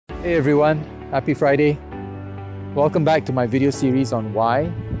Hey everyone, happy Friday. Welcome back to my video series on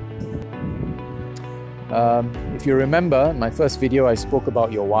why. If you remember, in my first video I spoke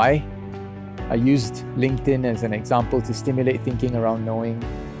about your why. I used LinkedIn as an example to stimulate thinking around knowing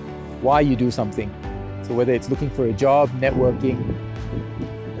why you do something. So whether it's looking for a job, networking,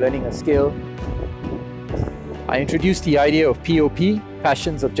 learning a skill. I introduced the idea of POP,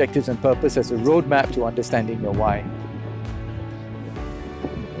 passions, objectives and purpose, as a roadmap to understanding your why.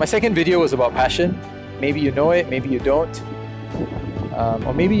 My second video was about passion. Maybe you know it, maybe you don't.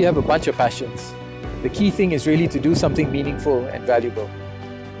 Or maybe you have a bunch of passions. The key thing is really to do something meaningful and valuable.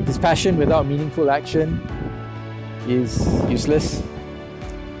 Because passion without meaningful action is useless.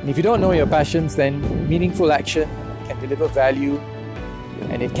 And if you don't know your passions, then meaningful action can deliver value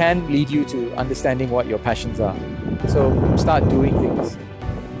and it can lead you to understanding what your passions are. So start doing things.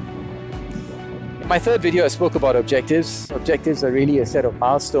 In my third video, I spoke about objectives. Objectives are really a set of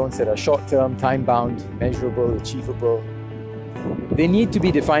milestones that are short-term, time-bound, measurable, achievable. They need to be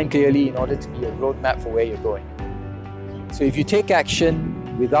defined clearly in order to be a roadmap for where you're going. So if you take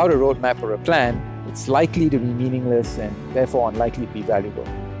action without a roadmap or a plan, it's likely to be meaningless and therefore unlikely to be valuable.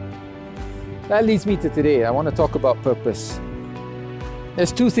 That leads me to today. I want to talk about purpose.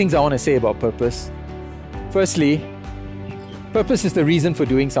 There's two things I want to say about purpose. Firstly, purpose is the reason for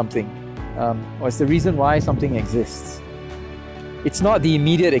doing something. Or it's the reason why something exists. It's not the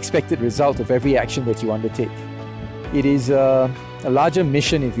immediate expected result of every action that you undertake. It is a larger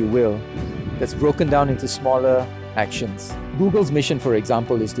mission, if you will, that's broken down into smaller actions. Google's mission, for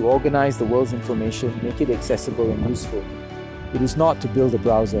example, is to organize the world's information, make it accessible and useful. It is not to build a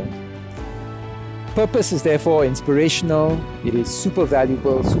browser. Purpose is therefore inspirational, it is super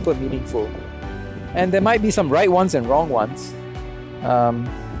valuable, super meaningful. And there might be some right ones and wrong ones.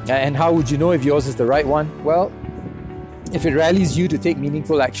 And how would you know if yours is the right one? Well, if it rallies you to take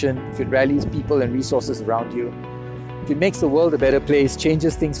meaningful action, if it rallies people and resources around you, if it makes the world a better place,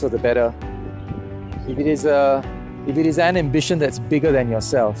 changes things for the better, if it is an ambition that's bigger than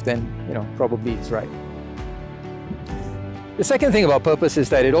yourself, then probably it's right. The second thing about purpose is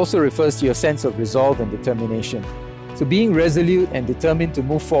that it also refers to your sense of resolve and determination. So being resolute and determined to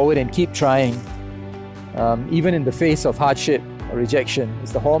move forward and keep trying, even in the face of hardship or rejection,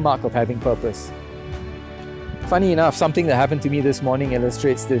 is the hallmark of having purpose. Funny enough, something that happened to me this morning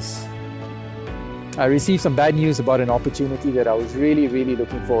illustrates this. I received some bad news about an opportunity that I was really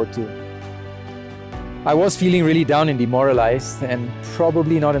looking forward to. I was feeling really down and demoralized and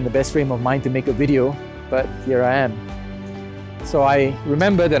probably not in the best frame of mind to make a video, but here I am. So I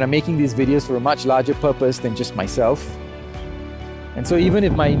remember that I'm making these videos for a much larger purpose than just myself. And so even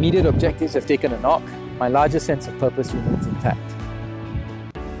if my immediate objectives have taken a knock, my larger sense of purpose remains intact.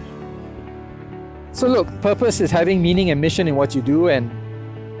 So look, purpose is having meaning and mission in what you do and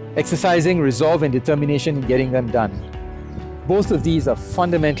exercising resolve and determination in getting them done. Both of these are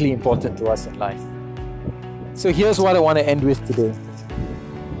fundamentally important to us in life. So here's what I want to end with today.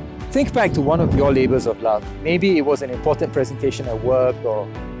 Think back to one of your labors of love. Maybe it was an important presentation at work or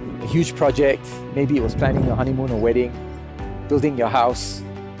a huge project. Maybe it was planning your honeymoon or wedding, building your house.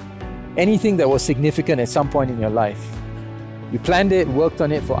 Anything that was significant at some point in your life. You planned it, worked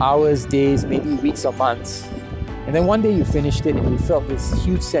on it for hours, days, maybe weeks or months. And then one day you finished it and you felt this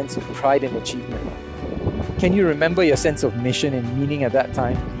huge sense of pride and achievement. Can you remember your sense of mission and meaning at that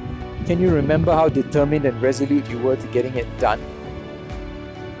time? Can you remember how determined and resolute you were to getting it done?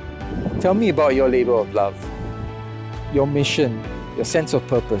 Tell me about your labor of love, your mission, your sense of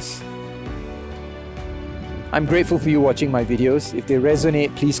purpose. I'm grateful for you watching my videos. If they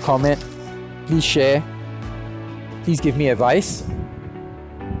resonate, please comment, please share, please give me advice.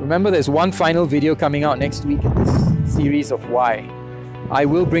 Remember, there's one final video coming out next week in this series of why. I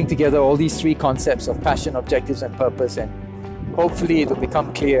will bring together all these three concepts of passion, objectives and purpose, and hopefully it will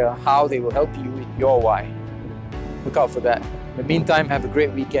become clear how they will help you in your why. Look out for that. In the meantime, have a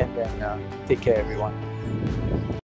great weekend and take care everyone.